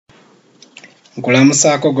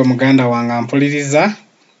Nkulamusaako gwe muganda wange ampuliriza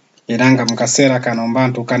era nga mu kaseera kano mba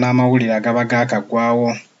ntuuka n'amawulire agaba gaakaggwaawo.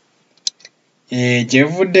 Gye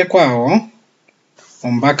buvuddeko awo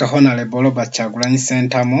omubaka Honorable Robert Kyagulanyi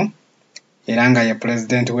Ssentamu era nga ye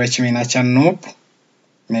pulezidenti w'ekibiina kya NUP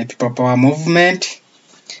ne People Power Movement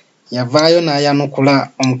yavaayo n'ayanukula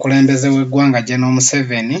omukulembeze w'eggwanga General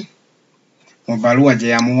MUSEVENI mu bbaluwa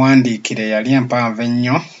gye yamuwandiikira eyali empanvu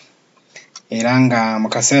ennyo era nga mu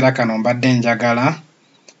kaseera kano mbadde njagala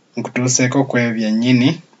nkutuuseeko ku ebyo byennyini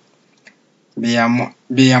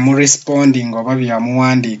bye yamurespondinga oba bye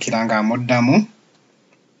yamuwandiikira ng'amuddamu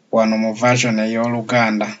wano mu version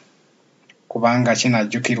ey'Oluganda kubanga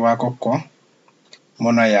kinajjukirwakokko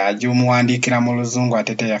muno yagimuwandiikira mu Luzungu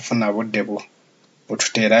ate teyafuna budde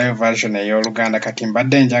bututeerayo version ey'Oluganda. Kati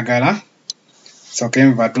mbadde njagala sooke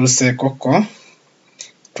mbatuuseekokko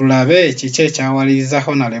tulabe kiki ekyawaliriza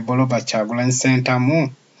Honorable Robert Kyagulanyi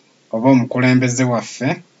Ssentamu oba omukulembeze waffe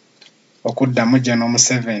okuddamu General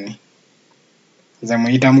Museveni. Nze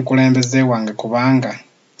muyita mukulembeze wange kubanga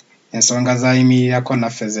ensonga z'ayimirirako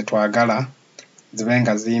naffe ze twagala zibe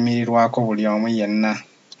nga ziyimirirwako buli omu yenna.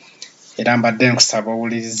 Era mbadde nkusaba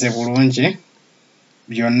owulirize bulungi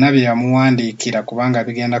byonna bye yamuwandiikira kubanga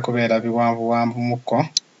bigenda kubeera biwanvuwanvumukko.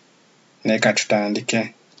 Naye ka tutandike.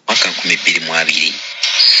 Mwaka 2020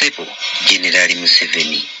 Ssebo Generali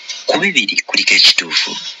Museveni ku bibiri kuliko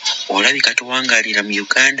ekituufu olabika tuwangaalira mu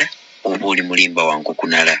Uganda oba oli mulimba wangu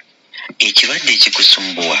kunala. Ekibadde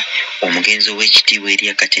ekikusumbuwa omugenzi w'ekitiibwa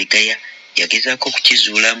Elia Kategaya yagezaako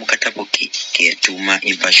okukizuula mu katabo ke yatuuma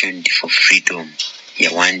Impassioned for Freedom.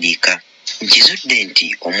 Yawandiika nkizudde nti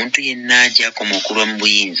omuntu yenna gy'akoma okulwa mu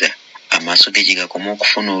buyinza amaaso ge gye gakoma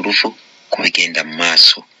okufuna olufu ku bigenda mu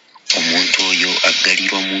maaso. Omuntu oyo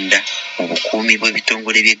aggalirwa munda mu bukuumi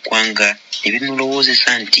bw'ebitongole by'eggwanga ne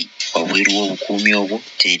bimulowoozesa nti wabweru w'obukuumi obwo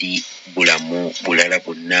teri bulamu bulala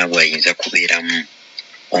bwonna bw'ayinza kubeeramu.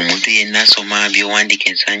 Omuntu yenna asoma by'owandiika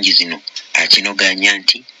ensangi zino akinoganya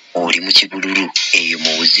nti oli mu kibululu eyo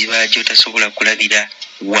mu buziba gy'otasobola kulabira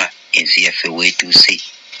wa ensi yaffe weetuuse.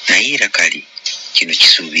 Naye era kale kino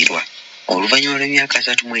kisuubirwa oluvannyuma lw'emyaka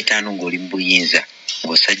 35 ng'oli mu buyinza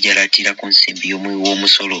ng'osajjalaatira ku nsimbi y'omuwi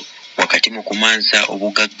w'omusolo wakati mu kumanza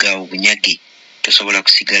obugagga obunyage tosobola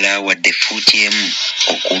kusigala wadde fuuti emu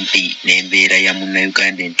okumpi n'embeera ya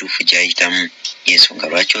munnayuganda entuufu gy'ayitamu. Y'ensonga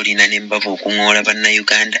lwaki olina n'embavu okuŋoola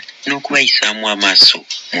bannayuganda n'okubayisaamu amaaso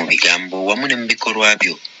mu bigambo wamu ne mu bikolwa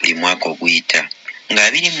byo buli mwaka oguyita. Nga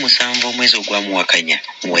 27 omwezi ogwamuwakanya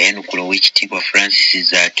wayanukula ow'ekitiibwa Francis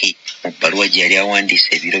Zaake mu bbaluwa gye yali awandiise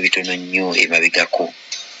ebiro bitono nnyo emabegako.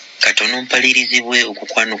 Katono mpalirizibwe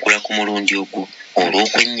okukwanukula ku mulundi ogwo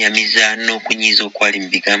olw'okwennyamiza n'okunyiiza okwali mu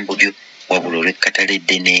bigambo byo wabula olw'ekkatala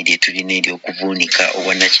eddene lye tulina ery'okuvuunika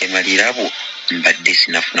obwannakyemalira abo mbadde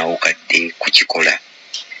sinafunawo kadde kukikola.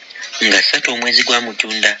 Nga 3 omwezi gwa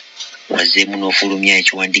Mutunda wazzeemu n'ofulumya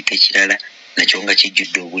ekiwandiiko ekirala nakyo nga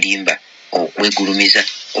kijjudde obulimba okwegulumiza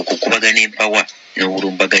okukubagana empawa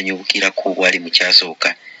n'obulumbaganyi obukirako obwali mu kyasooka.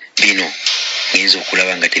 Bino ngenza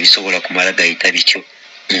okulaba nga tebisobola kumala gayita bityo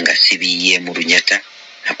nga sibiiye mu lunyata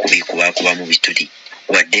nakubiikubakuba mu bituli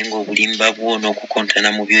wadde ng'obulimba bwo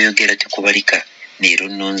n'okukontana mu byoyogera tekubalika. Leero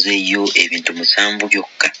nnonzeeyo ebintu 7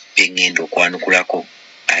 byokka bye ŋŋenda okwanukulako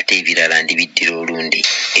ate ebirala ndibiddira olundi.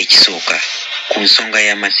 Ekisooka ku nsonga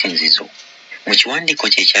y'amasinzizo. Mu kiwandiiko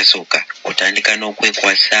kye ekyasooka otandika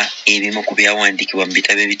n'okwekwasa ebimu ku byawandiikibwa mu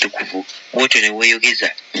bitabo ebitukuvu bw'otyo ne weeyogeza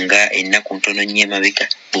nga ennaku ntono nnyo emabega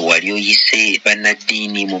bwe wali oyise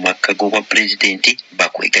bannaddiini mu makka g'obwa pulezidenti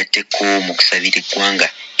bakwegatteko mu kusabira eggwanga.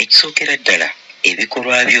 Ekisookera ddala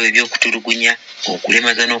ebikolwa byo eby'okutulugunya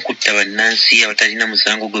okulemaza n'okutta bannansi abatalina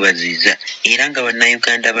musango gwe baziiza era nga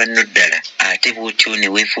bannayuganda banno ddala ate bw'otyo ne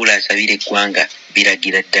weefuula asabira eggwanga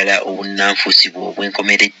biragira ddala obunnanfuusi bwo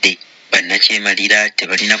obwenkomeredde. Bannakyemalira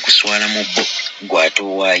tebalina kuswala mu bbo gw'ate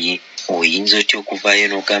owaaye oyinza otya okuvaayo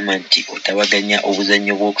n'ogamba nti otabaganya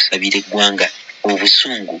obuzannyo bw'okusabira eggwanga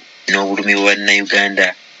obusungu n'obulumi bwa bannayuganda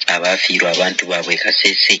abaafiirwa abantu baabwe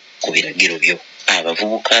kaseese ku biragiro byo.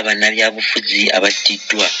 Abavubuka bannabyabufuzi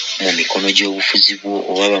abattiddwa mu mikono gy'obufuzi bwo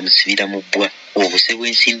oba bamusibira mu bbwa obuse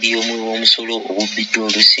bw'ensimbi y'omuwi w'omusolo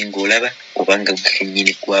obubbiddwa oluusi ng'olaba oba nga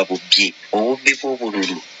kennyini gwabubbye obubbi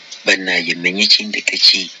bw'obululu. Bannaaye mmenye kindeke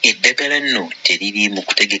ki? Eddagala nno teriri mu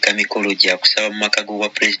kutegeka mikolo gya kusaba mu maka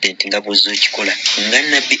g'obwa pulezidenti nga bw'ozza okikola. Nga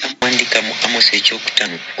nnabbi amwandika mu Amos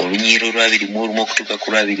ekyokutano olunyiiro lwa 21 okutuuka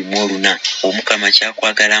ku lwa 24 omukama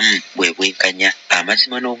kyakwagalamu bwe bwenkanya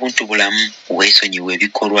amazima n'obuntu bulamu weesonyiwe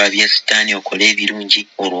ebikolwa bya sitaani okole ebirungi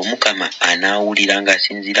olwo omukama anaawulira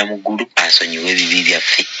ng'asinziira mu ggulu asonyiwe ebibi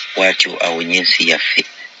byaffe bw'atyo awonye ensi yaffe.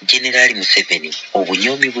 Generali Museveni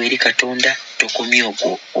obunyoomi bw'eri Katonda tokomye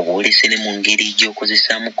okwo obwolese ne mu ngeri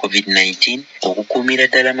gy'okozesaamu COVID-19 okukuumira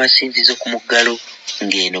ddala amasinzizo ku muggalo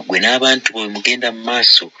ng'eno gwe n'abantu bwe mugenda mu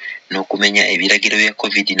maaso n'okumenya ebiragiro bya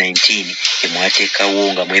COVID-19 emwateekawo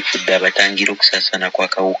nga mwefudde abatangira okusaasaana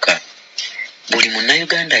kw'akawuka. Buli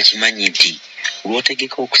munnayuganda akimanyi nti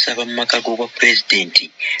lw'otegeka okusaba mu maka g'obwa pulezidenti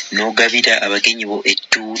n'ogabira abagenyi bo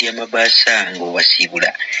ettu ly'amabaasa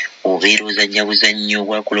ng'obasiibula obeera ozannya buzannyo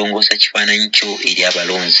bwa kulongoosa kifaananyi kyo eri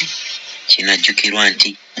abalonzi. Kinajjukirwa nti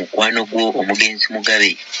mukwano gwo omugenzi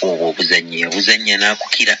Mugabe obwo obuzannyo yabuzannya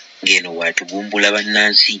n'akukira ng'eno bw'atugumbula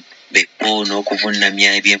bannansi beppo n'okuvunnamya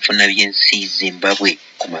ebyenfuna by'ensi Zimbabwe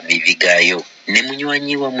ku maviivi gaayo. Ne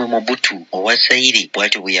munywanyi wammwe Mobutu owa Zaire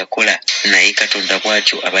bw'atyo bwe yakola, naye Katonda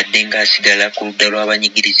bw'atyo abadde ng'asigala ku ludda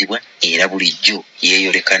lw'abanyigirizibwa era bulijjo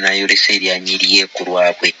yeeyoleka n'ayolesa eryanyi eryeku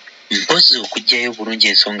lwabwe. Mpozzi okuggyayo bulungi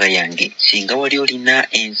ensonga yange, singa wali olina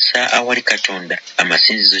ensa awali Katonda,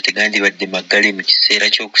 amasinzizo tegandibadde maggale mu kiseera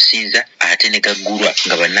ky'okusinza ate ne gaggulwa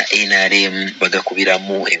nga banna NRM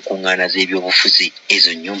bagakubiramu enkuŋŋaana z'ebyobufuzi.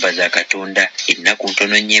 Ezo nnyumba za Katonda ennaku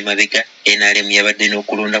ntono nnyo emabega NRM yabadde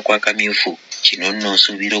n'okulonda kwa kamyufu. Kino nno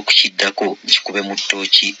nsuubira okukiddako nkikube mu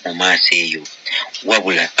ttooki mu maaso eyo.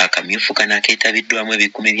 Wabula akamyufu kano akeetabiddwamu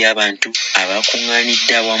ebikumi by'abantu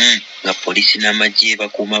abakuŋŋaanidde awamu nga poliisi n'amagye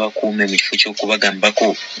bakuume mu kifo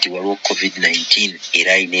ky'okubagambako nti waliwo COVID-19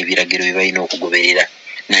 era alina ebiragiro bye balina okugoberera.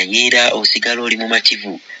 Naye era osigala oli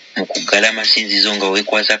mumativu mu kuggala amasinzizo nga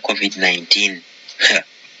weekwasa COVID-19.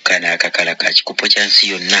 Kano akakala ka kikopo kya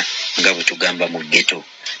nsi yonna nga bwe tugamba mu ghetto.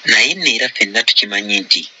 Naye nno era ffenna tukimanyi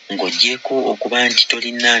nti ng'oggyeko okuba nti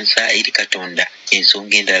tolina nsa eri Katonda,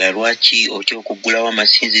 ensonga endala lwaki otya okuggulawo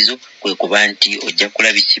amasinzizo kwe kuba nti ojja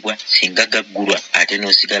kulabisibwa singa gaggulwa ate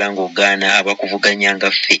n'osigala ng'ogaana abakuvuganya nga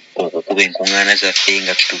ffe okukuba enkuŋŋaana zaffe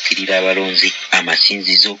nga tutuukirira abalonzi.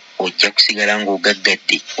 Amasinzizo ojja kusigala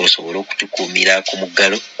ng'ogaggadde osobole okutukuumira ku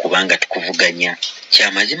muggalo kubanga tukuvuganya.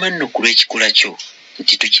 Kyamazima nno ku lw'ekikula kyo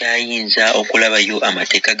nti tukyayinza okulabayo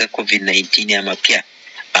amateeka ga COVID-19 amapya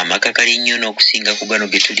amakakali nnyo n'okusinga ku gano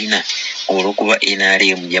ge tulina olw'okuba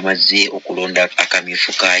NRM yamaze okulonda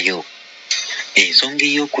akamyufu kaayo. Ensonga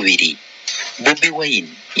ey'okubiri, Bobi Wine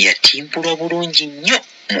yatimpulwa bulungi nnyo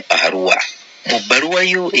mu Arua. Mu bbaluwa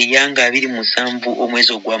yo eyanga 27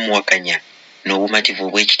 omwezi ogwamuwakanya n'obumativu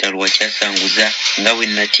obw'ekitalo wakyasanguza nga bwe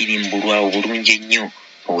natirimbulwa obulungi ennyo.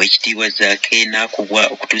 Oweekitiibwa Zaake n'akubwa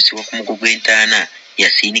okutuusibwa ku mugo gw'entaana,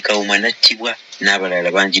 yasiinika Uma n'attibwa n'abalala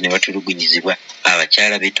bangi ne batulugunyizibwa.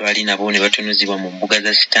 Abakyala be twali nabo ne batunuzibwa mu mbuga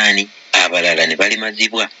za sitaani, abalala ne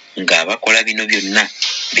balemazibwa ng'abakola bino byonna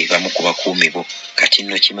be bamu ku bakuumi bo. Kati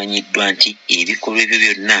nno kimanyiddwa nti ebikolwa ebyo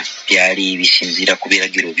byonna byali bisinziira ku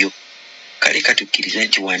biragiro byo. Kale katukkirize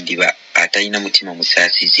nti wandiba atalina mutima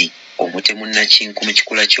musaasizi, omutemu nnakinku mu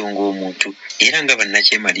kikula kyo ng'omuntu era nga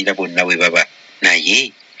bannakyemalira bonna bwe baba.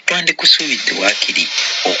 Naye twandikusuubidde waakiri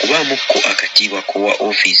okubaamukko akatiibwa k'owa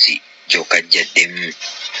ofiisi gy'okajjaddemu.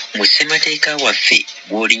 Mu ssemateeka waffe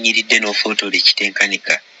gw'olinyiridde n'ofootola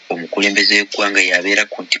ekitenkanika, omukulembeze w'eggwanga y'abeera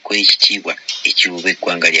ku ntiko y'ekitiibwa ekiwuba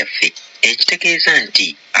eggwanga lyaffe. Ekitegeeza nti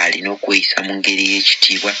alina okweyisa mu ngeri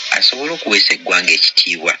y'ekitiibwa asobole okuweesa eggwanga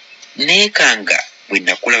ekitiibwa. Neekanga bwe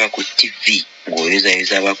nakulaba ku TV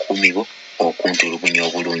ng'oyozayoza abakuumi bo okuntulugunya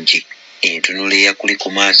obulungi. Entunula eyakuli ku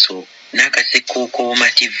maaso n'akaseko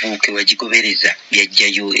k'obumativu ke wagigobereza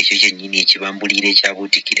byajjayo ekyo kyennyini ekibambulira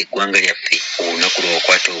ekyabuutikira eggwanga lyaffe olunaku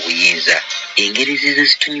lw'okwata obuyinza. Engeri zize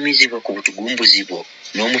zitunyumizibwa ku butugumbuzi bwo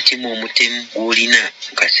n'omutima omutemu gw'olina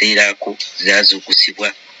mu kaseera ako zaazuukusibwa.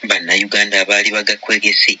 Bannayuganda abaali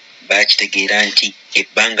bagakwegese baakitegeera nti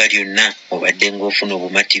ebbanga lyonna obadde ng'ofuna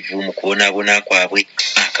obumativu mu kubonaabona kwabwe.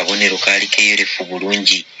 Akabonero kaali keeyolefu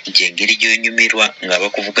bulungi nti engeri gy'onyumirwa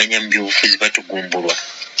ng'abakuvuganya mu byobufuzi batugumbulwa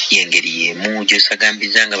y'engeri y'emu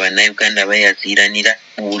gy'osagambiza nga bannayuganda bayaziiranira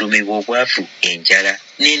mu bulumi bw'obwavu, enjala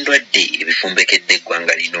n'endwadde ebifumbekedde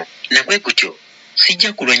eggwanga lino. Nabwe gutyo sijja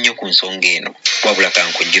kulwa nnyo ku nsonga eno, wabula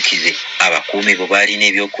kankujjukize abakuumi bo baalina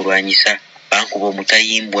ebyokulwanyisa. Bankuba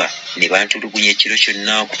omutayimbwa ne bantulugunya ekiro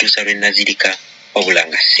kyonna okutuusa lwe nazirika, wabula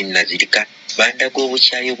nga si nazirika bandaga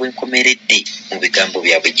obukyayi obwenkomeredde mu bigambo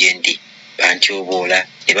byabwe gye ndi. Bantyoboola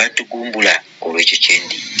ne bantugumbula olw'ekyo kye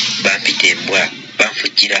ndi. Bampita embwa,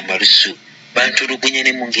 banfujjira amalusu, bantulugunya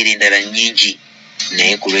ne mu ngeri endala nnyingi.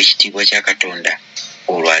 Naye ku lw'ekitiibwa kya Katonda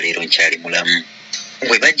olwaleero nkyali mulamu.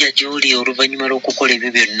 Bwe bajja gy'oli oluvannyuma lw'okukola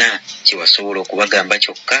ebyo byonna kye wasobola okubagamba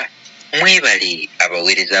kyokka, mwebale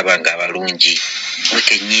abaweereza bange abalungi. Gwe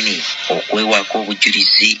kennyini okwewaako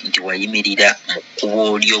obujulizi nti wayimirira mu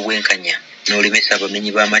kkubo ly'obwenkanya n'olemesa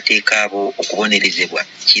abamenyi b'amateeka abo okubonerezebwa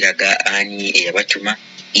kiraga ani eyabatuma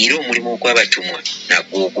era omulimu ogw'abatumwa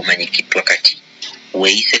nagwo gumanyikiddwa kati.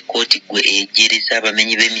 weeyise kkooti gwe ejeereza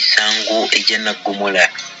abamenyi b'emisango egya Naggomola.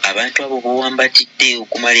 Abantu abo bowambatidde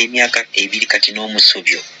okumala emyaka 2 kati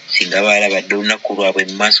n'omusobyo singa baalabadde olunaku lwabwe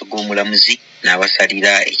mu maaso g'omulamuzi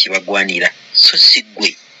n'abasalira ekibagwanira, so si ggwe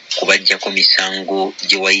kubajjako misango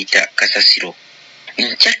gye wayita kasasiro.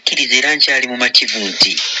 Nkyakkiriza era nkyali mu mativu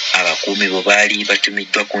nti abakuumi bwe baali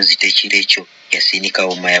batumiddwa ku nzita ekiro ekyo Yasiini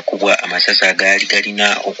Kawuma yakubwa amasasi agaali galina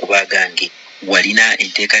okuba agange. Walina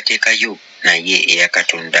enteekateekayo naye eya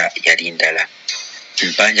Katonda yali ndala.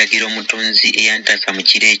 Mpanjagira omutonzi eyantasa mu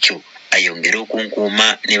kiro ekyo ayongere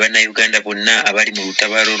okunkuuma ne bannayuganda bonna abali mu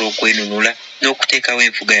lutabaalo lw'okwenunula n'okuteekawo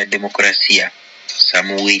enfuga ya demokulasiya.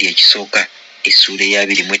 Samuweeri ekisooka essuula eya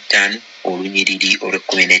 25 olunyiriri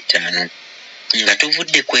olw'15. Nga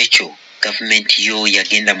tuvudde ku ekyo, gavumenti yo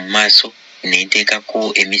yagenda mu maaso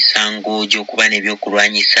n'enteekako emisango gy'okuba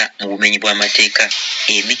n'ebyokulwanyisa mu bumenyi bw'amateeka.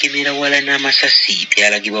 Emigemera wala n'amasasi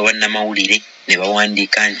byalagibwa bannamawulire ne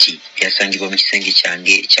bawandiika nti byasangibwa mu kisenge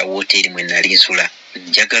kyange ekya wooteeri mwe nali nsula.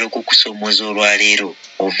 Njagala okukusoomooza olwaleero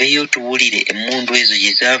oveeyo tuwulire emmundu ezo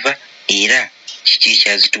gye zaava era kiki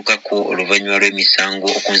ekyazituukako oluvannyuma lw'emisango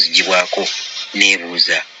okunzigibwako.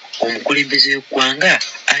 Neebuuza, omukulembeze w'eggwanga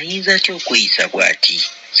ayinza atya okweyisa bw'ati?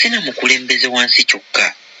 Sina mukulembeze wansi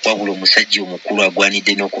kyokka wabula omusajja omukulu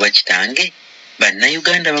agwanidde n'okuba kitange.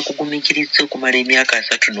 Bannayuganda bakugumiikiriza okumala emyaka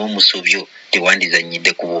 3 n'omusobyo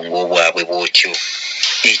tewandizannyidde ku bwongo bwabwe bw'otyo.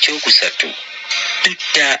 Ekyokusatu,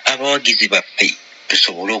 tutta abawagizi baffe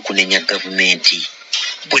tusobole okunenya gavumenti.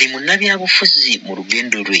 Buli munnabyabufuzi mu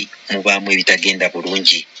lugendo lwe mubaamu ebitagenda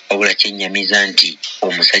bulungi, wabula kyennyamiza nti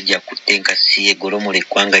omusajja akutte enkasi egolomola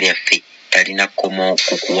eggwanga lyaffe talina kkomo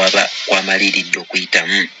ku kuwaba kwamaliridde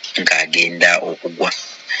okuyitamu ng'agenda okugwa.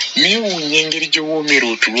 Neewuunya engeri gy'owoomera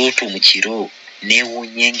otulooto mu kiro,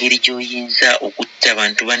 neewuunya engeri gy'oyinza okutta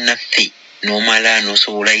abantu bannaffe n'omala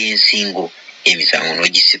n'osobolayo ensingo, emisango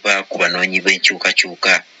n'ogisiba ku banoonyi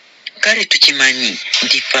b'enkyukakyuka. Kale tukimanyi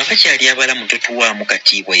nti ffe abakyali abalamu totuwaamu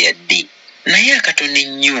katiibwa yadde, naye akatono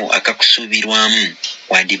ennyo akakusuubirwamu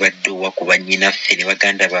wandibadde owa ku bannyinaffe ne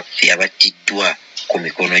baganda baffe abattiddwa ku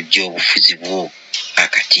mikono gy'obufuzi bwo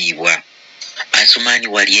akatiibwa. Asumaani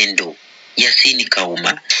Walyendo, Yasiini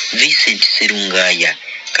Kawuma, Vincent Serungaya,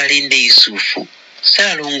 Kalende Yusufu,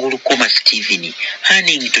 Saalongo Lukoma Stephen,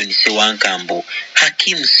 Hannington Sewankambo,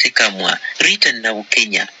 Hakimu Sekamwa, Rita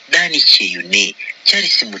Nabukenya, Dani Cheyune,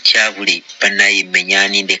 Charles Mutyabule, Banaye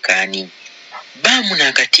Menyani Ndekaani. Baamu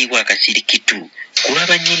n'akatiibwa akasirikitu ku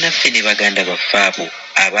lw'abannyinaffe ne baganda baffe abo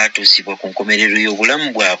abaatuusibwa ku nkomerero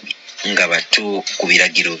y'obulamu bwabwe nga bato ku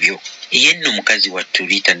biragiro byo. Ye nno mukazi wattu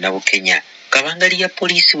Rita Nabukenya, kabangali ya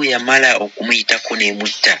poliisi we yamala okumuyitako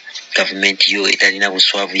n'emutta, gavumenti yo etalina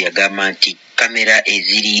buswavu yagamba nti kamera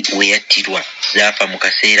eziri we yattirwa zaafa mu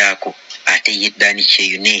kaseera ako, ate ye Dani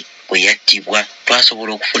Cheyune bwe yattibwa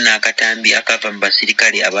twasobola okufuna akatambi akava mu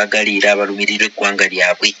basirikale abaagalira abalumirira eggwanga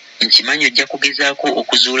lyabwe. Nkimanyi ojja kugezaako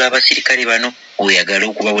okuzuula abasirikale bano oyagala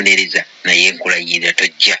okubabonereza naye enkulayirira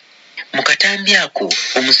tojja. Mu katambi ako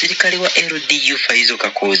omusirikale wa LDU Faizo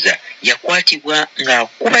Kakooza yakwatibwa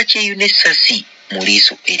ng'akuba Cheyune essasi mu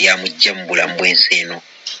liiso eryamujja mu bulamu bw'ensi eno.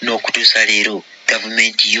 N'okutuusa leero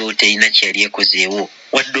gavumenti yo terina kye yali ekozeewo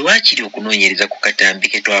wadde waakiri okunoonyereza ku katambi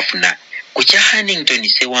ke twafuna. Ku kya Hannington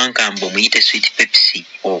Sewankambo muyite Sweet Pepsi,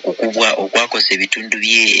 okukubwa okwakosa ebitundu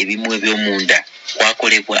bye ebimu eby'omunda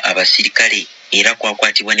kwakolebwa abasirikale era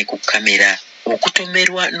kwakwatibwa ne ku kamera.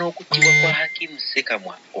 Okutomerwa n'okuttibwa kwa Hakimu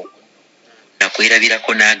Sekamwa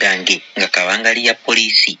nakwerabirako n'agange nga kabangali ya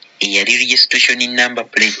poliisi eyali registration number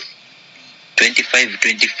plate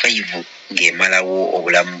 2525 ng'emalawo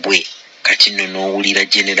obulamu bwe. Kati nno n'owulira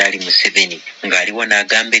General Museveni ng'aliwo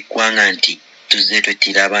n'agamba eggwanga nti tuzze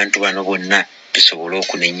twettira abantu bano bonna tusobole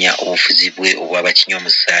okunenya obufuzi bwe obw'abakinywa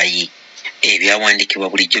musaayi. Ebyawandiikibwa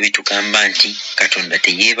bulijjo bitugamba nti Katonda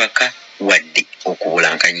teyeebaka wadde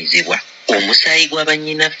okubulankanyizibwa. Omusaayi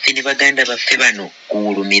gw'abannyinaffe ne baganda baffe bano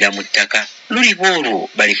guwulumira mu ttaka, luliba olwo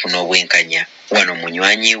balifuna obwenkanya. Wano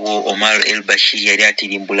munywanyi wo Omar El Bashir yali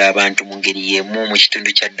atirimbula abantu mu ngeri y'emu mu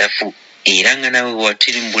kitundu kya Dafu, era nga nawe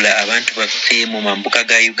bw'atirimbula abantu baffe mu mambuka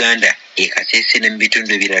ga Uganda e Kasese ne mu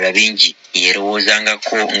bitundu ebirala bingi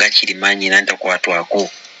yeerowoozangako nga kirimaanyi nantakwatwako.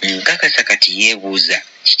 Nkakasa kati yeebuuza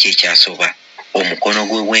kiki ekyasoba. Omukono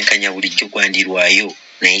gw'obwenkanya bulijjo gwandirwayo,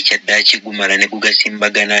 naye kyaddaaki gumala ne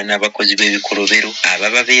gugasimbagana n'abakozi b'ebikolobero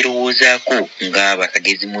ababa beerowoozaako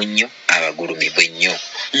ng'abakagezi mu nnyo abagulumivu ennyo.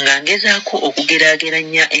 Nga ngezaako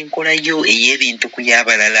okugeraageranya enkola yo ey'ebintu ku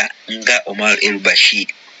y'abalala nga Omar El Bashir,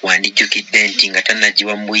 wandijjukidde nti nga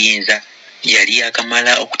tannagiwa mu buyinza yali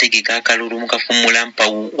yakamala okutegeka akalulu mu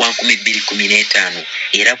Kafumuulampawu wa 2015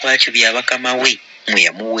 era bw'atyo byabakama we mwe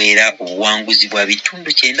yamuweera obuwanguzi bwa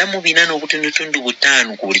bitundu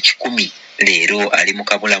 94.5 ku buli 100. Leero ali mu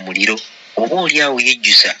kabulamuliro oba oliawo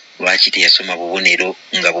yejjusa lwaki teyasoma bubonero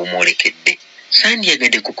nga bumwolekedde.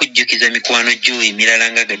 Sandyagadde kukujjukiza mikwano gyo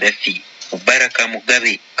emirala nga Gaddafi, Mubaraka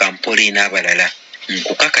Mugabe, Kampore n'abalala.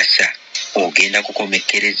 Nkukakasa ogenda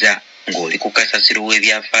kukomekkereza ng'oli ku kasasiro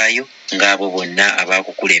w'ebyafaayo ng'abo bonna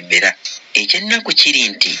abaakukulembera. Ekyennaku kiri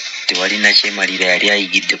nti tewalina kyemalira yali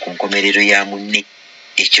ayigidde ku nkomerero ya munne.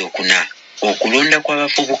 Ekyokuna, okulonda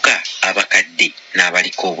kw'abavubuka abakadde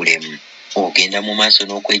n'abaliko obulemu. Ogenda mu maaso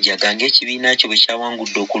n'okwejaga ng'ekibiina kyo bwe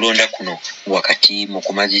kyawangudde okulonda kuno wakati mu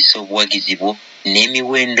kumazisa obuwagizi bwo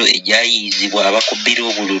n'emiwendo egyayiyizibwa abakubbira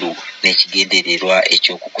obululu n'ekigendererwa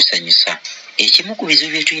eky'okukusanyusa. Ekimu ku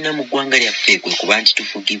bizibu bye tulina mu ggwanga lyaffe kwe kuba nti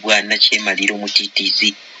tufugibwa nnakyemalira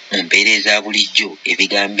omutiitiizi. Mu mbeera eza bulijjo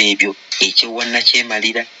ebigambo ebyo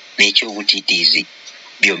eky'owannakyemalira n'eky'obutiitiizi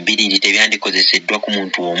byombiriri tebyandikozeseddwa ku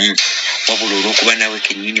muntu omu, wabula olw'okuba nawe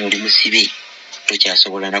kennyini oli musibe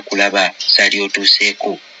tokyasobola na kulaba sali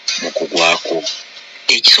otuuseeko mu kugwako.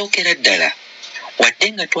 Ekisookera ddala, wadde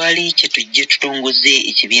nga twali kye tujje tutongoze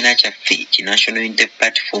ekibiina kyaffe ki National Unity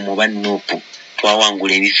Platform oba NUP,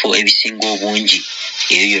 twawangula ebifo ebisinga obungi,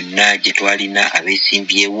 eyo yonna gye twalina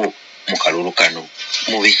abeesimbyewo mu kalulu kano.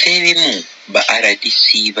 Mu bifo ebimu ba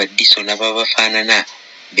RDC baddiso n'ababafaanana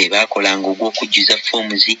be baakolanga ogw'okujjuza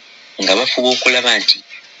foomuzi nga bafuba okulaba nti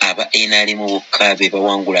aba NRM bokka be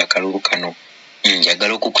bawangula akalulu kano.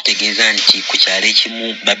 Njagala okukutegeeza nti ku kyalo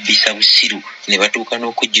ekimu babbisa busiru ne batuuka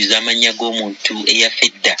n'okujjuza amannya g'omuntu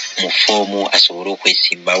eyafedda mu foomu asobole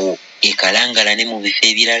okwesimbawo. Ekalangala ne mu bifo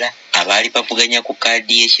ebirala abaali bavuganya ku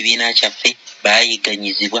kaadi y'ekibiina kyaffe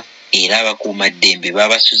baayiganyizibwa era abakuumaddembe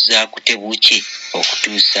baabasuzza kutebuuke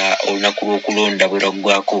okutuusa olunaku lw'okulonda bwe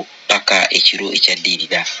lwaggwako paka ekiro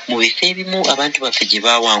ekyaddirira. Mu bifo ebimu abantu baffe gye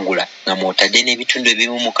baawangula nga mw'otadde n'ebitundu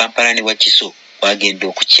ebimu mu Kampala ne Wakiso bagenda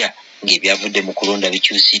okukya ng'ebyavudde mu kulonda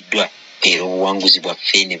bikyusiddwa era obuwanguzi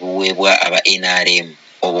bwaffe ne buweebwa aba NRM.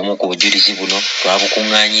 Obumu ku bujulizi buno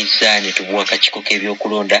twabukuŋŋaanyizza ne tubuwa akakiiko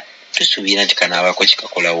k'ebyokulonda, tusuubira nti kanaabaako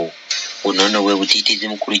kikakolawo. Buno nno bwe butiitiizi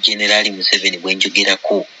mukulu Generaali Museveni bwe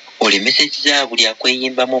njogerako. Olemesezza buli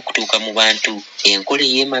akweyimbamu okutuuka mu bantu enkola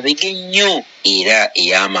ey'emabega ennyo era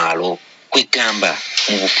ey'amaalo. Kwegamba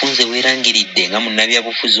mu bufunze weerangiridde nga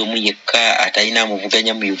munnabyabufuzi omu yekka atalina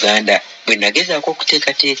amuvuganya mu Uganda bwe nagezaako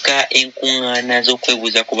okuteekateeka enkuŋŋaana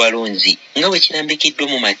z'okwebuuza ku balonzi nga bwe kirambikiddwa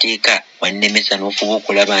mu mateeka, wannemesa n'ofuba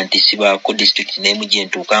okulaba nti sibaako disitulikiti n'emu gye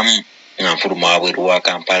ntuukamu nga nfuluma wabweru wa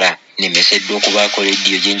Kampala. Nemeseddwa okubaako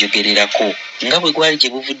leediyo gye njogererako nga bwe gwali gye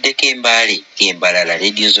buvuddeko embalala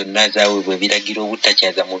leediyo zonna zaaweebwa ebiragiro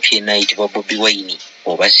obutakyaza muntu yenna ayitibwa Bobi Wine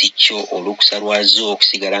oba si kyo olw'okusa lwazo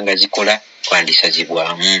okusigala nga zikola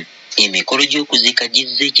twandisazibwamu. Emikolo gy'okuziika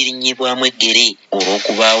gizze girinnyibwamu eggere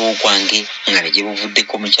olw'okubaawo kwange nga ne gye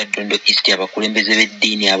buvuddeko mu Kyaddondo East abakulembeze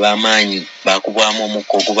b'eddiini ab'amaanyi baakubwamu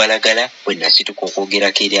omukka ogubalagala bwe nasituka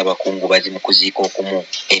okwogerako eri abakungubazi mu kuziika okumu.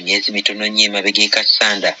 Emyezi mitono nnyo emabega e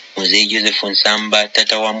Kassanda, Muzeeyi Joseph Nsamba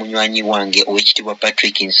taata wa munywanyi wange Oweekitiibwa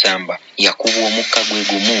Patrick Nsamba yakubwa omukka gwe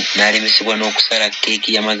gumu n'alemesebwa n'okusala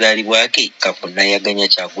keeki y'amazaalibwa ge. Kavuna yaganya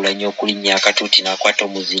Kyagulanyi okulinnya akatuuti n'akwata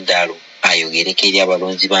omuzindaalo ayogereko eri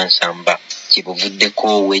abalonzi ba Nsamba.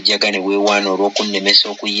 Kibuvuddeko weejaga ne weewaana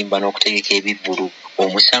olw'okunnemesa okuyimba n'okutegeka ebivvulu.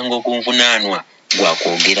 Omusango ogunvunaanwa gwa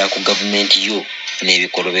kwogera ku gavumenti yo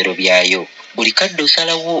n'ebikolobero byayo. Buli kadde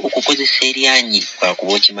osalawo okukozesa eryanyi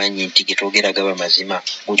lwakuba okimanyi nti ge twogera gaba mazima.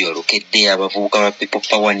 Buli olukedde abavubuka ba People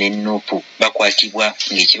Power ne NUP bakwatibwa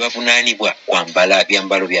ng'ekibavunaanibwa kwambala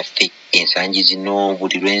byambalo byaffe. Ensangi zino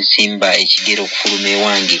buli lw'ensimba ekigere okufuluma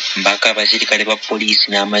ewange mbaka abasirikale ba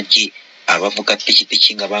poliisi n'amagye abavuga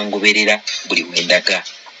pikipiki nga bangoberera buli wendaga.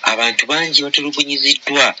 Abantu bangi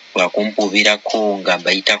batulugunyiziddwa lwakumpuubirako nga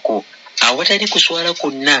mbayitako awatali kuswala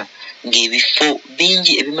kwonna, ng'ebifo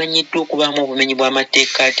bingi ebimanyiddwa okubaamu obumenyi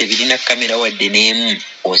bw'amateeka tebirina kamera wadde n'emu.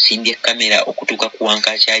 Osimbye kamera okutuuka ku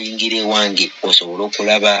wankaaki ayingira ewange osobole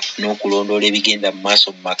okulaba n'okulondoola ebigenda mu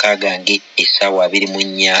maaso mu maka gange essaawa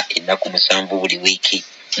 24 ennaku 7 buli wiiki.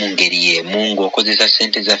 Mu ngeri y'emu ng'okozesa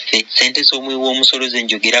ssente zaffe, ssente z'omuwi w'omusolo ze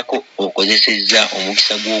njogerako, okozesezza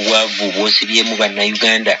omukisa gw'obwavu bw'osibyemu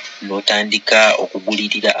bannayuganda n'otandika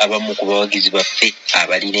okugulirira abamu ku bawagizi baffe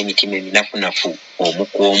abalina emitima eminafunafu omu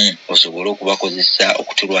ku omu osobole okubakozesa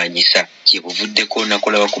okutulwanyisa. Kye buvuddeko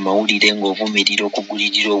nakulaba ku mawulire ng'ovumirira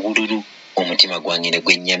okugulirira obululu. Omutima gwange ne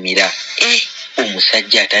gwennyamira.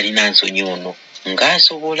 Omusajja atalina nsonyi ono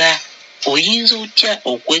ng'asobola! Oyinza otya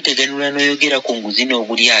okwegaganula n'oyogera ku nguzi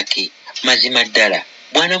n'obulyake? Mazima ddala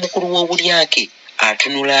bwana mukulu w'obulyake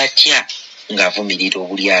atunula atya ng'avumirira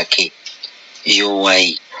obulyake?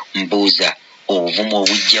 Yowayi mbuuza, obuvumu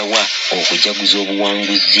obujjawa okujaguza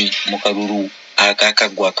obuwanguzi mu kalulu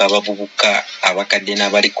akakagwa akabavubuka abakadde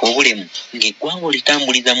n'abaliko obulemu ng'eggwanga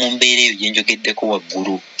olitambuliza mu mbeera eyo gye njogeddeko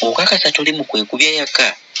waggulu okakasa toli mu kwekubya yaka.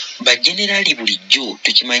 Bajenerali bulijjo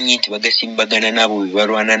tukimanyi nti bagasimbagana nabo be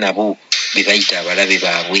balwana nabo be bayita abalabe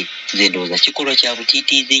baabwe. Nze ndowooza kikolwa kya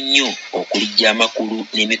butiitiizi nnyo okulijja amakulu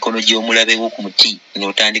n'emikono gy'omulabe wo ku muti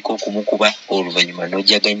n'otandika okumukuba oluvannyuma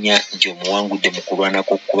n'ojaganya nti omuwangudde mu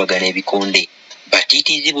kulwanako okukubagana ebikonde.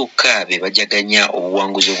 Batiitiizi bokka be bajaganya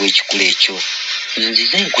obuwanguzi obw'ekikula ekyo.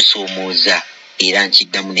 Nzize nkusoomooza era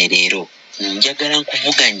nkiddamu ne leero njagala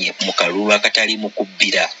nkuvuganye mu kalulu akatali mu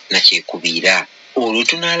kubbira na kyekubiira. Olwo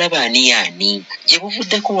tunaalaba ani gye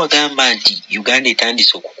buvuddeko wagamba nti Uganda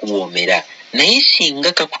etandise okukuwoomera naye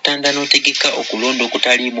singa kakutanda n'otegeka okulonda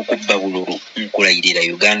okutali mu kubba bululu nkulayirira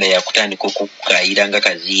Uganda yakutandika okukukaayira nga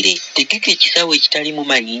kaziire. Tegeka ekisaawe ekitalimu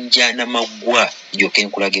mayinja n'amaggwa ndyoke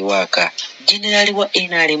nkulage waaka. Jeneraali wa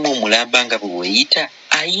NRM omulamba nga bwe weeyita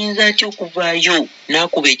ayinza atya okuvaayo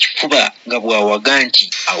n'akuba ekifuba nga bw'awaga nti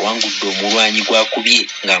awangudde omulwanyi gw'akubye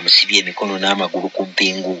ng'amusibye emikono n'amagulu ku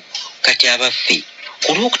mpingu. Kati abaffe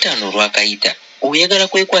ku Lwokutaano olwakayita oyagala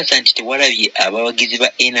kwekwasa nti tewalabye abawagizi ba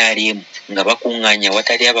NRM nga bakuŋŋaanya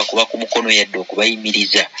watali abakuba ku mukono yadde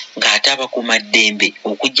okubayimiriza ng'ate abakuumaddembe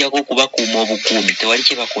okuggyako okubakuuma obukuumi tewali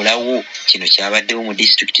kye bakolawo. Kino kyabaddewo mu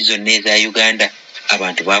disitulikiti zonna eza Uganda.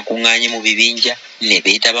 Abantu bakuŋŋaanye mu bibinja ne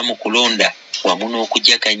beetaba mu kulonda wamu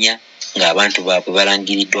n'okujaganya ng'abantu baabwe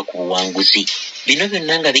balangiriddwa ku buwanguzi. Bino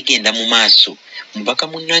byonna nga bigenda mu maaso, mubaka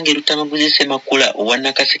munnange Lutamaguzi Ssemakula owa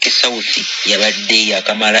Nakaseke South yabadde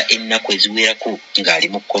yakamala ennaku eziwerako ng'ali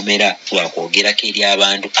mu kkomera lwakwogerako eri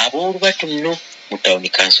abantu ab'olubatu nno mu ttawuni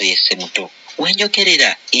kanso y'e Ssemuto. Wenjokerera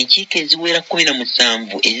enkiiko eziwera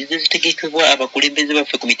 17 ezize zitegekebwa abakulembeze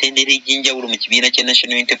baffe ku mitendera egy'enjawulo mu kibiina kya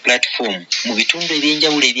National Unity Platform mu bitundu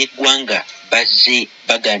eby'enjawulo eby'eggwanga bazze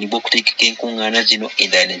bagaanibwa okutegeka enkuŋŋaana zino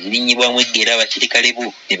endala ne zirinnyibwamu eggera abasirikale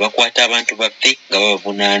bo ne bakwata abantu baffe nga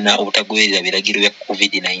babavunaana obutagoberera biragiro bya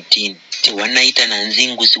COVID-19. Tewannayita na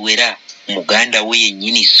nzingu ziwera muganda we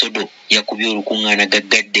yennyini Sodo yakubye olukuŋŋaana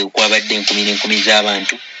gaggadde okwabadde enkumi n'enkumi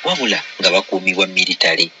z'abantu wabula nga bakuumibwa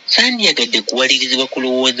militale. Sandyagadde kuwalirizibwa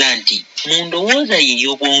kulowooza nti mu ndowooza ye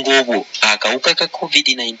ey'obwongo obwo akawuka ka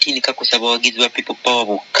COVID-19 kakosa abawagizi ba People Power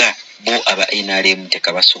bokka, bo aba NRM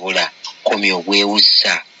tekabasobola. Komya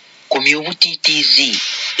obwewussa, komya obutiitiizi.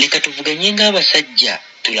 Leka tuvuganye ng'abasajja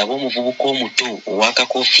tulabe omuvubuka omuto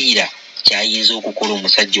ow'akakoofiira kyayinza okukola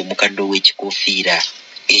omusajja omukadde ow'ekikoofiira.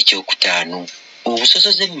 Ekyokutaano,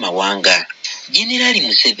 obusosoze mu mawanga. Jeneraali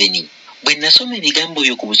Museveni bwe nasoma ebigambo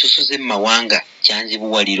byo ku busosoze mu mawanga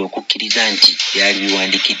kyanzibuwalira okukkiriza nti byali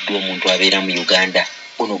biwandikiddwa omuntu abeera mu Uganda.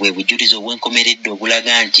 Buno bwe bujulizi obwenkomeredde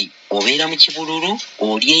obulaga nti obeera mu kibululu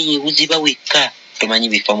oli eyo ebuziba wekka tomanyi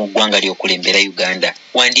bifa mu ggwanga ly'okulembera Uganda.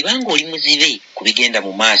 Wandibanga oli muzibe ku bigenda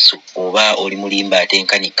mu maaso oba oli mulimba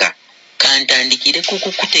atenkanika. Kantandikireko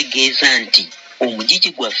okukutegeeza nti omugigi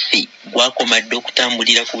gwaffe gwakomadde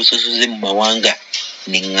okutambulira ku busosoze mu mawanga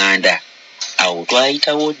n'eŋŋanda. Awo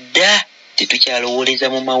twayitawo dda tetukyalowooleza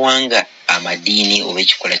mu mawanga amadiini oba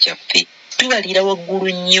ekikola kyaffe. Tubalira waggulu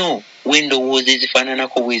nnyo w'endowooza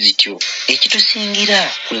ezifaananako bwe zityo. Ekitusingira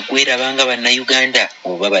kwe kwerabanga bannayuganda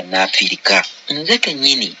oba bannaafirika. Nze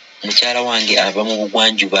kennyini mukyala wange ava mu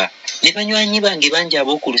bugwanjuba ne banywanyi bange bangi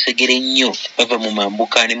ab'oku lusegere nnyo bava mu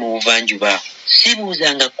mambuka ne mu buvanjuba.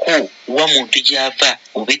 Sibuuzangako wa muntu gy'ava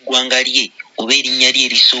oba eggwanga lye oba erinnya lye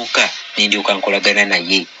erisooka ne ndyoka nkolagana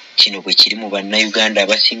naye. Kino bwe kiri mu bannayuganda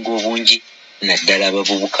abasinga obungi naddala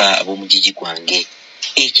abavubuka ab'omugigi gwange.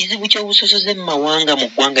 Ekizibu ky'obusosoze mu mawanga mu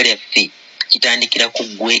ggwanga lyaffe kitandikira ku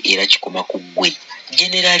ggwe era kikoma ku ggwe.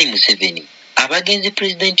 Jeneraali Museveni, abagenzi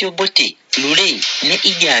Pulezidenti Obote, Lule ne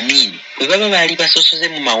Idi Amin bwe baba baali basosoze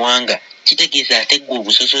mu mawanga kitegeeza ate ggwe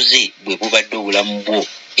obusosoze bwe bubadde obulamu bwo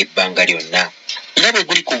ebbanga lyonna. Nga bwe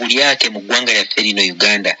guli ku bulyake mu ggwanga lyaffe lino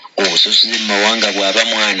Uganda, obusosoze mu mawanga bw'aba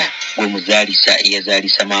mwana gwe muzaalisa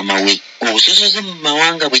eyazaalisa maama we. Obusosoze mu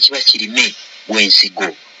mawanga bwe kiba kirime gw'ensigo.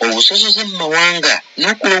 Obusosoze mu mawanga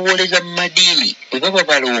n'okulowooleza mu madiini bwe baba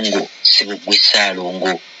balongo si bugwe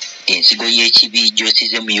ssaalongo. Ensigo y'ekibi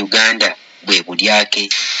gy'osize mu Uganda bwe bulyake.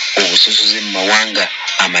 Obusosoze mu mawanga,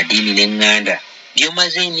 amadiini n'eŋŋanda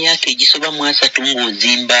by'omaze emyaka egisoba mu 3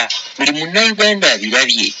 ng'ozimba. Buli munnayuganda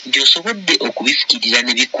abirabye nti osobodde okubifukirira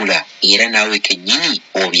ne bikula era naawe kennyini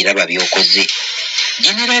obiraba by'okoze.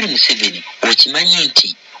 Jeneraali Museveni, okimanyi nti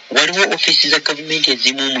waliwo ofiisi za gavumenti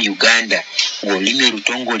ezimu mu Uganda ng'olulimi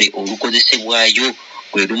olutongole olukozesebwayo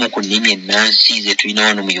lwe lumu ku nnimi ennansi ze tulina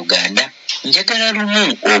wano mu Uganda. Njagala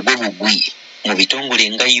lumu ogwe bugwi mu bitongole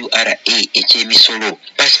nga URA ekyemisolo,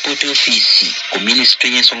 passport office ku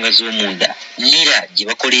ministry y'ensonga z'omunda, NIRA gye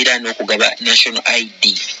bakolera n'okugaba national ID,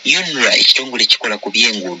 UNRA ekitongole kikola ku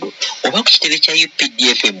by'enguudo, oba ku kitebe kya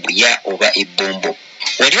UPDF Buya oba ebbombo.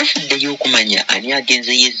 Wali ofuddeyo okumanya ani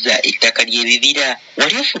agenzeyezza ettaka ly'ebibira?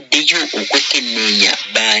 Wali ofuddeyo okwekenneenya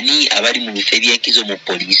baani abali mu bifo eby'enkizo mu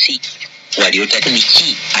poliisi? Wali otadde ki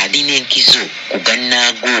alina enkizo ku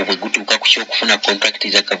gannaago bwe gutuuka ku ky'okufuna kontrakiti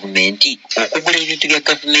za gavumenti, okugula ebintu bya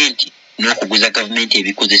gavumenti n'okuguza gavumenti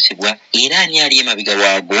ebikozesebwa, era ani ali emabega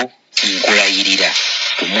waago? Nkulayirira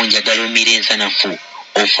tumunjagala omira ensanafu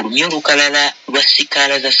ofulumye olukalala lwa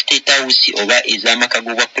sikaala za State House oba ez'amaka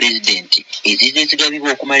g'obwa pulezidenti ezize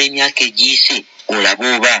zigabibwa okumala emyaka egiyise,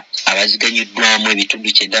 olaba oba abaziganyuddwamu ebitundu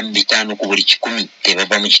 95 ku buli 100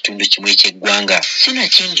 tebava mu kitundu kimu eky'eggwanga,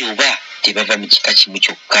 sinakindi oba tebava mu kika kimu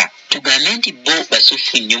kyokka. Tugambe nti bo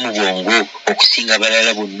basuffu nnyo mu bwongo okusinga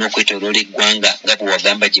abalala bonna okwetooloola eggwanga nga bwe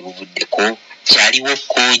wagamba gye buvuddeko.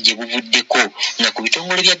 Kyaliwoko gye buvuddeko nga ku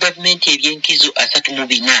bitongole bya gavumenti eby'enkizo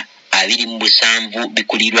 34 27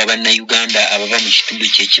 bikulirwa bannayuganda abava mu kitundu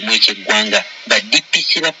kyekimu eky'eggwanga. Ba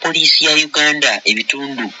DPC ba poliisi ya Uganda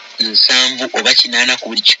ebitundu 7 oba 8 ku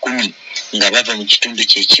buli 100 nga bava mu kitundu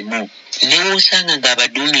kyekimu. Ne w'osanga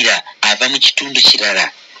ng'abaduumira ava mu kitundu kirala,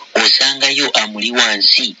 osangayo amuli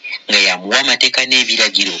wansi nga yamuwa amateeka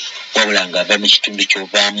n'ebiragiro, wabula ng'ava mu kitundu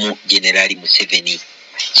ky'ovaamu Generali Museveni.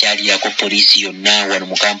 Kyalirako poliisi yonna wano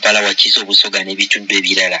mu Kampala, Wakiso, Busoga n'ebitundu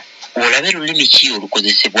ebirala. Olabe lulimi ki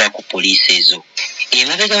olukozesebwa ku poliisi ezo?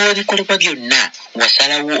 Emabega w'ebikolebwa byonna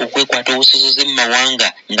wasalawo okwekwata obusosoze mu mawanga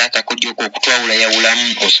ng'akakodyo k'okutwawula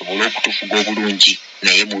yawulamu osobole okutufuga obulungi,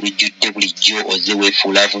 naye mu lujjudde bulijjo oze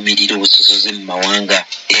weefuula avumirira obusosoze mu mawanga.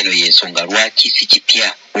 Eno y'ensonga lwaki si kipya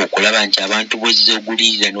okulaba nti abantu bw'ozze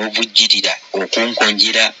ogulirira n'ovujjirira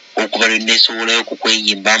okunkonjera okuva lwe neesobolayo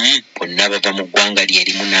okukweyimbamu bonna bava mu ggwanga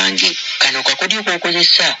lyerimu nange. Kano kakodyo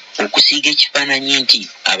k'okozesa okusiiga ekifaananyi nti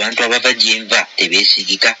abantu abava gye nva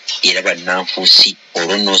tebeesigika era bannanfuusi,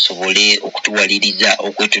 olwo n'osobole okutuwaliriza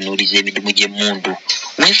okwetunuuliza emidumu gy'emmundu.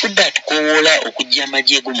 Weefudde atukoowoola okuggya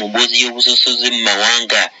amagye go mu mboozi y'obusosoze mu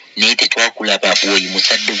mawanga, naye tetwakulaba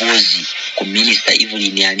bw'oyimusa ddoboozi ku minisita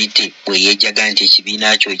Evelyn Anite bwe yeejaga nti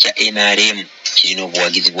ekibiina kyo ekya NRM kirina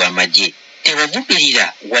obuwagizi bw'amagye.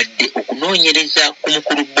 Tewavumirira wadde okunoonyereza ku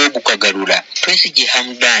mukulu Bob Kagalula, Twesigye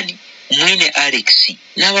Hamdani, Mwine Alex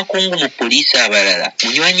n'abakungu mu poliisi abalala.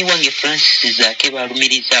 Munywanyi wange Francis Zaake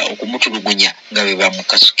balumiriza okumutulugunya nga bwe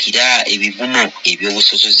bamukasukira ebivumo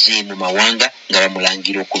eby'obusosoze mu mawanga nga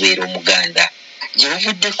bamulangira okubeera Omuganda. Gye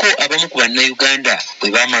bavuddeko abamu ku bannayuganda bwe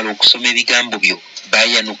baamala okusoma ebigambo byo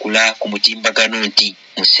baayanukula ku mutimbagano nti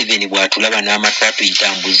Museveni bw'atulaba n'amatu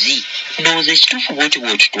atuyita mbuzi. Ndowooza ekituufu bw'oti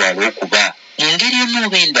bw'otutwala okuba. Mu ngeri emu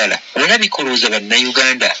oba endala olabika olowooza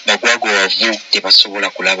bannayuganda bagwagwawavu tebasobola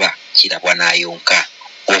kulaba kirabwa n'ayonka.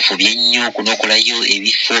 Ofubye nnyo okunookolayo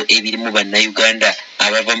ebifo ebirimu bannayuganda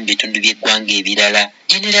abava mu bitundu by'eggwanga ebirala.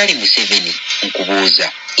 Generali Museveni nkubuuza,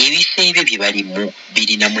 ebifo ebyo bye balimu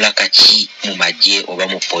birina mulaka ki mu magye oba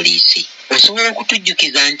mu poliisi? Osobola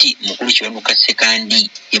okutujjukiza nti mukulu Kiwanuka Ssekandi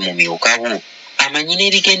ye mumyuka wo amanyi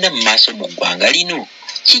n'ebigenda mu maaso mu ggwanga lino?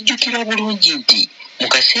 Kijjukirwa bulungi nti mu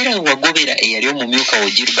kaseera we wagobera eyali omumyuka wa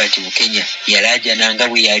Gilbert Bukenya yalaajana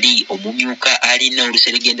bwe yali omumyuka alina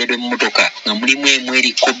oluseregende lw'emmotoka nga mulimu emu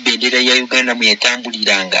eriko bbendera ya Uganda mwe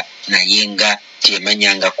yatambuliranga, naye nga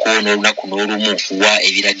temanyangako n'olunaku n'olumu wa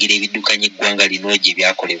ebiragiro ebiddukanya eggwanga lino gye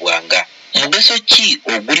byakolebwanga. Mugaso ki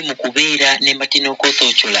oguli mu kubeera ne Martin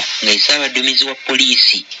Okoth-Ochola nga Ssaabaduumizi wa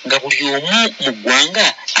poliisi nga buli omu mu ggwanga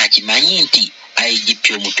akimanyi nti IGP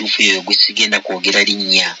omutuufu yoyo gwe sigenda kwogera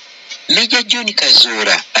linnya? Meja John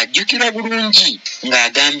Kazoora ajjukirwa bulungi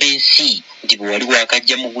ng'agamba ensi nti bwe wali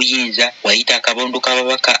wakajja mu buyinza wayita akabondo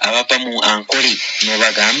k'ababaka abava mu Ankole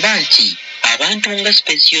n'obagamba nti abantu nga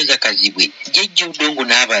Specioza Kazibwe, Jjajja Odongo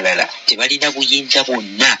n'abalala tebalina buyinza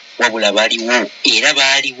bwonna wabula baliwo era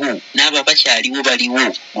baaliwo n'abo bakyaliwo baliwo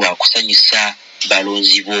lwa kusanyusa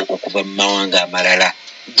balonzi bo okuva mu mawanga amalala.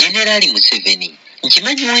 Generali Museveni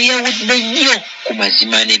nkimanyi weyawudde nnyo ku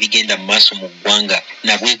mazima n'ebigenda mu maaso mu ggwanga,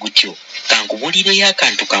 nabwe gutyo kankubulireyo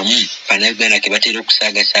akantu kamu Bannayuganda ke batera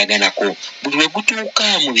okusaagasaganako buli lwe gutuuka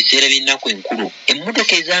mu biseera by'ennaku enkulu.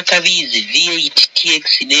 Emmotoka ez'akabiizi V8, TX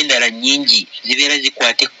n'endala nnyingi zibeera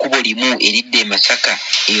zikwata ekkubo limu eridda e Masaka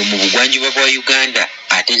eyo mu bugwanjuba bwa Uganda,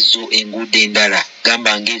 ate zo enguudo endala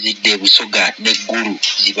gamba ng'ezidda e Busoga n'eggulu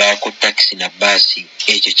zibaako takisi na bbaasi.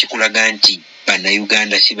 Ekyo kikulaga nti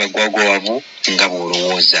Bannayuganda si bagwagwawavu nga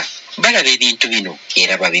bw'olowooza. Balaba ebintu bino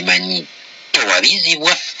era babimanyi.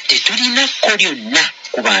 Tewabizibwa, tetulina kko lyonna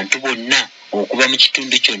ku bantu bonna okuva mu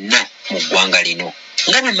kitundu kyonna mu ggwanga lino.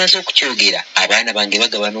 nga bwe mmaze okukyogera abaana bange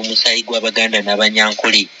bagabana omusaayi gw'Abaganda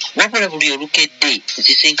n'Abanyankole wabula buli olukedde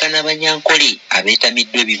nsisinkana Abanyankole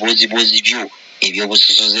abeetamiddwa ebibooziboozi byo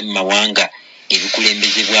ebyobusosoze mu mawanga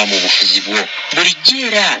ebikulembezebwa mu bufuzi bwo. Bulijjo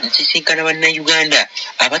era nsisinkana Bannayuganda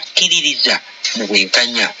abakkiririza mu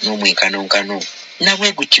bwenkanya n'omwenkanonkano. Nabwe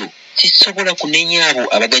gutyo sisobola kunenya abo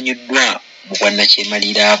abaganyuddwa mu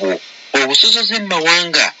bwannakyemalira abo. Obusosoze mu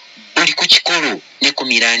mawanga buli ku kikolo ne ku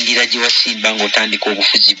mirandira gye wasimba ng'otandika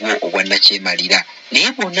obufuzi bwo obwannakyemalira. Naye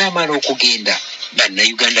bonna amala okugenda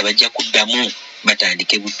Bannayuganda bajja kuddamu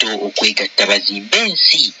batandike buto okwegatta bazimbe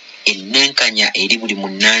ensi ennenkanya eri buli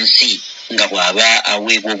munnansi nga bw'aba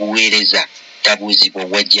aweebwa obuweereza tabuuzibwa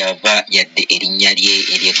wajjava yadde erinnya lye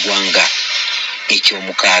ery'eggwanga.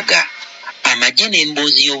 Ekyomukaaga amagye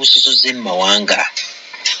n'emboozi y'obusosoze mu mawanga.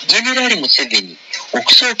 Generaali Museveni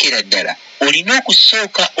okusookera ddala olina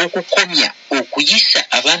okusooka okukomya okuyisa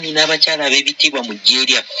abaami n'abakyala ab'ebitiibwa mu ggye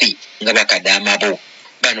lyaffe nga bakadaama bo.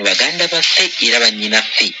 Bano baganda baffe era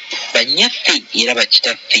bannyinaffe, bannyaffe era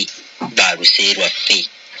bakitaffe, ba luse lwaffe.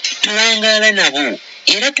 Tuwangaala nabo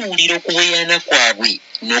era tuwulira okuweerana kwabwe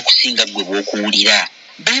n'okusinga ggwe bw'okuwulira.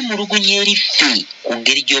 Beemulugunya eri ffe ku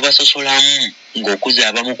ngeri gy'obasosolamu ng'okuza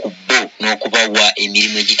abamu ku bo n'okubawa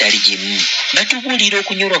emirimu egitali gimu. Batubuulira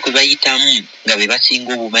okunyolwa kwe bayitamu nga be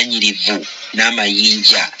basinga obumanyirivu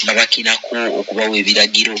n'amayinja babakinako okubawa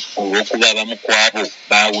ebiragiro olw'okuba abamu ku abo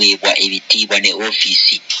baaweebwa ebitiibwa ne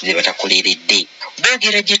ofiisi ze batakoleredde.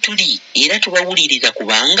 Boogera gye tuli era tubawuliriza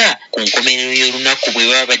kubanga ku nkomerero y'olunaku bwe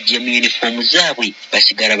baba bajja mu yunifoomu zaabwe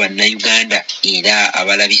basigala Bannayuganda era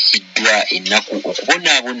abalabisiddwa ennaku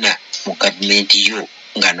okubonaabona mu gavumenti yo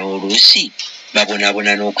nga n'oluusi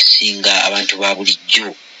babonaabona n'okusinga abantu ba bulijjo.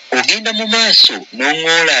 Ogenda mu maaso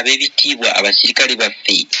n'oŋŋoola ab'ebitiibwa abasirikale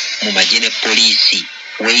baffe mu magye ne poliisi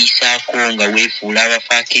weeyisaako nga weefuula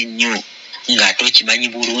abafaako ennyo ng'ate okimanyi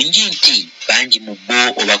bulungi nti bangi mu bo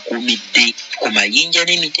obakuumidde ku mayinja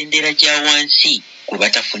n'emitendera gya wansi kwe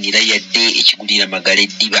batafunira yadde ekigulira magala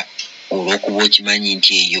eddiba olw'okuba okimanyi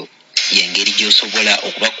nti eyo y'engeri gy'osobola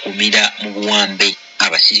okubakuumira mu buwambe.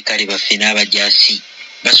 Abasirikale baffe n'abajaasi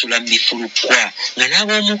basula mu bifulukkwa nga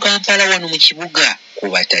n'ab'omu Kampala wano mu kibuga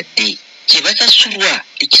kubatadde. Kye basasulwa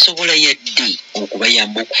tekisobola yadde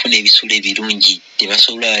okubayamba okufuna ebisulo ebirungi,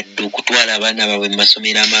 tebasobola yadde okutwala abaana baabwe mu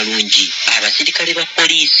masomero amalungi. Abasirikale ba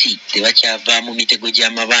poliisi tebakyava mu mitego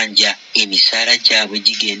gy'amabanja, emisaala gyabwe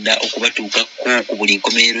gigenda okubatuukako ku buli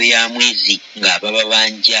nkomerero ya mwezi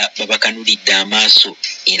ng'abababanja babakanulidde amaaso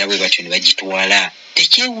era bwe batyo ne bagitwala.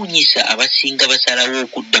 Tekyewuunyisa abasinga basalawo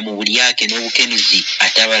okudda mu bulyake n'obukenuzi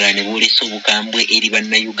ate abalala ne boolesa obukambwe eri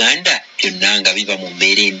Bannayuganda, byonna nga biva mu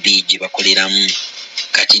mbeera embi gye bakoleramu.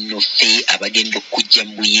 Kati nno ffe abagenda okujja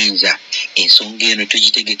mu buyinza ensonga eno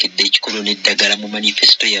tugitegekedde ekikolo n'eddagala mu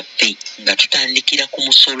manifesito yaffe nga tutandikira ku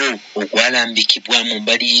musolo ogwalambikibwa mu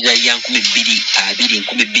mbalirira ya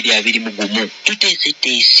 2020-2021.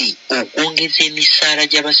 Tuteeseteese okwongeza emisaala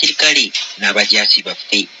gy'abasirikale n'abajaasi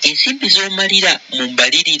baffe. Ensimbi z'omalira mu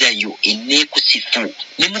mbalirira yo enneekusifu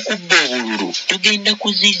ne mu kubba obululu tugenda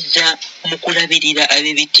kuzizza mu kulabirira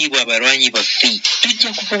ab'ebitiibwa abalwanyi baffe. Tujja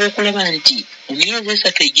kufuba okulaba nti mu myezi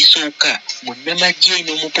 3 egisooka munnamagye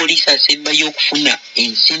n'omupoliisi asembayo okufuna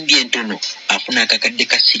ensimbi entono afuna akakadde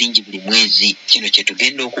ka siringi buli mwezi. Kino kye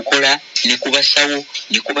tugenda okukola ne ku basawo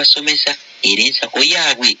ne ku basomesa era ensako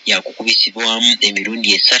yaabwe yakukubisibwamu emirundi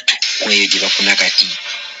 3 ku eyo gye bafuna kati.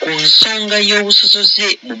 Ku nsonga y'obusosoze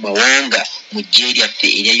mu mawanga mu ggye lyaffe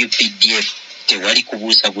erya UPDF tewali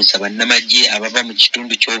kubuusabuusa. Bannamagye abava mu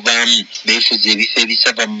kitundu ky'ovaamu beefuza ebifo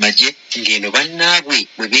ebisava mu magye ng'eno bannaabwe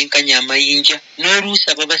bwe benkanya amayinja n'oluusi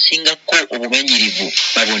ababasingako obumanyirivu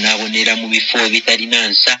babonaabonera mu bifo ebitalina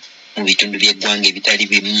nsa mu bitundu by'eggwanga ebitali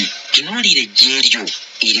bimu. Tunuulira eggye lyo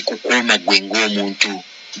eri kukuuma ggwe ng'omuntu.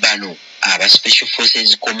 Bano aba Special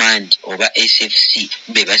Forces Command oba SFC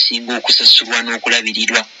be basinga okusasulwa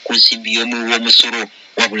n'okulabirirwa ku nsimbi y'omuwi w'omusolo,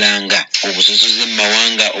 wabulanga obusosoze mu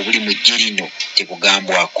mawanga obuli mu ggye lino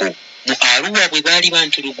tebugambwako. Mu Arua bwe baali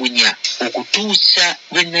bantulugunya okutuusa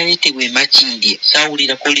lwe naleetebwa e Makindye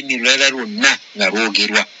saawulirako olulimi lulala lwonna nga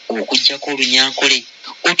lwogerwa okuggyako Olunyankole.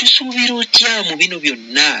 Otusuubira otya mu bino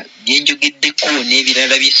byonna bye njogeddeko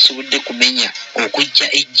n'ebirala bye sisobodde kumenya okujja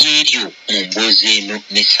eggye lyo mu mboozi eno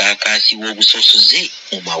ne saakaasi w'obusosoze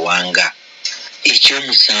mu mawanga?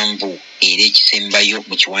 Ekyomusanvu era ekisembayo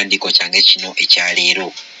mu kiwandiiko kyange kino ekyaleero,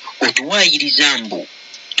 otuwaayiriza mbu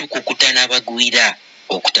tukukuta n'abagwira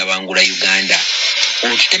okutabangula Uganda.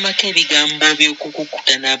 Otutemako ebigambo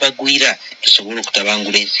by'okukukuta n'abagwira tusobole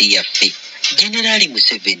okutabangula ensi yaffe. Generaali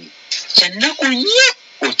Museveni, kyannaku nnyo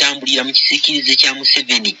otambulira mu kisiikirize kya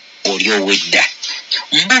Museveni oli owedda.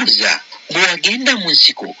 Mbuuza, bwe wagenda mu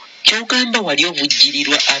nsiko kyogamba wali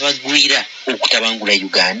ovujjirirwa abagwira okutabangula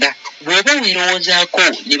Uganda. Bw'oba weerowoozaako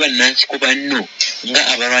ne bannansiko banno nga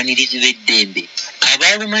abalwanirizi b'eddembe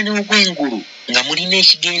abaaluma n'ogw'engulu nga mulina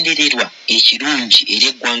ekigendererwa ekirungi eri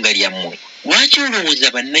eggwanga lyammwe, lwaki olowooza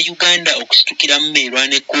bannayuganda okusitukiramu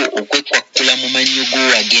beerwaneko okwekwakkula mu mannyogo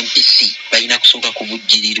ag'empisi balina kusooka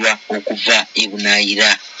kuvujjirirwa okuva ebunaayira?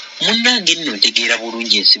 Munnange nno ntegeera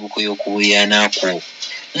bulungi ensibuko y'okuweeyaanaakwo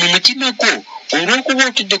mu mutima gwo olw'okuba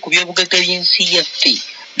otudde ku byobugagga by'ensi yaffe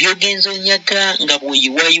by'ogenza onyaga nga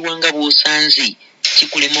bw'oyiwaayiwa nga bw'osanze.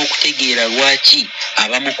 Kikulema okutegeera lwaki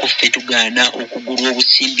abamu ku ffe tugaana okugulwa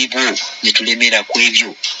obusimbi bwo ne tulemera ku ebyo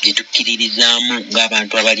bye tukkiririzaamu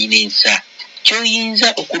ng'abantu abalina ensa. Ky'oyinza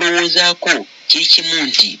okulowoozaako kiri kimu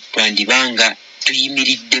nti twandibanga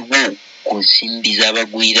tuyimiriddewo ku nsimbi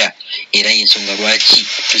z'abagwira, era y'ensonga lwaki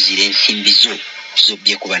tuzira ensimbi zo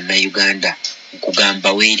tuzobbye ku bannayuganda. Nkugamba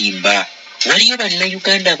weerimba, waliyo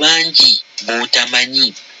bannayuganda bangi b'otamanyi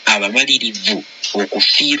abamalirivu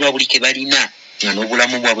okufiirwa buli ke balina nga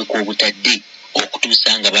n'obulamu bwabwe kw'obutadde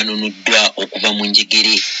okutuusa nga banonuddwa okuva mu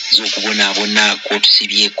njegere z'okubonaabona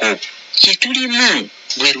kw'otusibyeko. Kye tulimu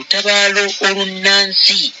bwe lutabaalo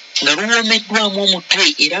olunnansi nga luwoomeddwamu omutwe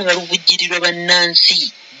era nga luvujjirirwa bannansi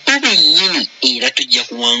bo bennyini, era tujja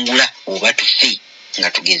kuwangula oba tufe nga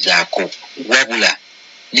tugezaako. Wabula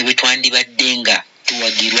ne bwe twandibadde nga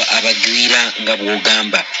tuwagirwa abagwira nga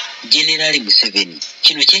bw'ogamba Generali Museveni,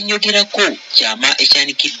 kino kyenyogerako kyama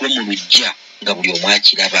ekyanikiddwa mu luggya nga buli omu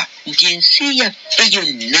akiraba nti ensi yaffe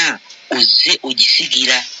yonna ozze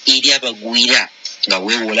ogisigira eri abagwira nga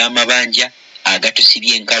weewola amabanja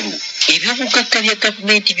agatusibye enkalu. Ebyobugagga bya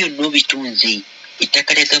gavumenti byonna obitunze,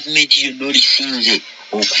 ettaka lya gavumenti lyonna olisinze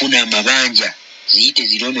okufuna amabanja ziyite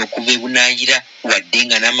zirona okuva ebunaayira, wadde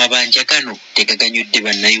nga n'amabanja gano tegaganyodde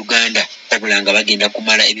bannayuganda wabula nga bagenda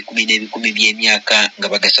kumala ebikumi n'ebikumi by'emyaka nga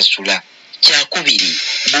bagasasula. Kyakubiri,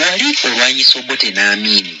 bwe wali olwanyisa Obote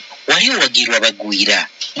n'Amiini wali owagirwa bagwira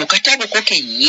mu katabo ko kennyini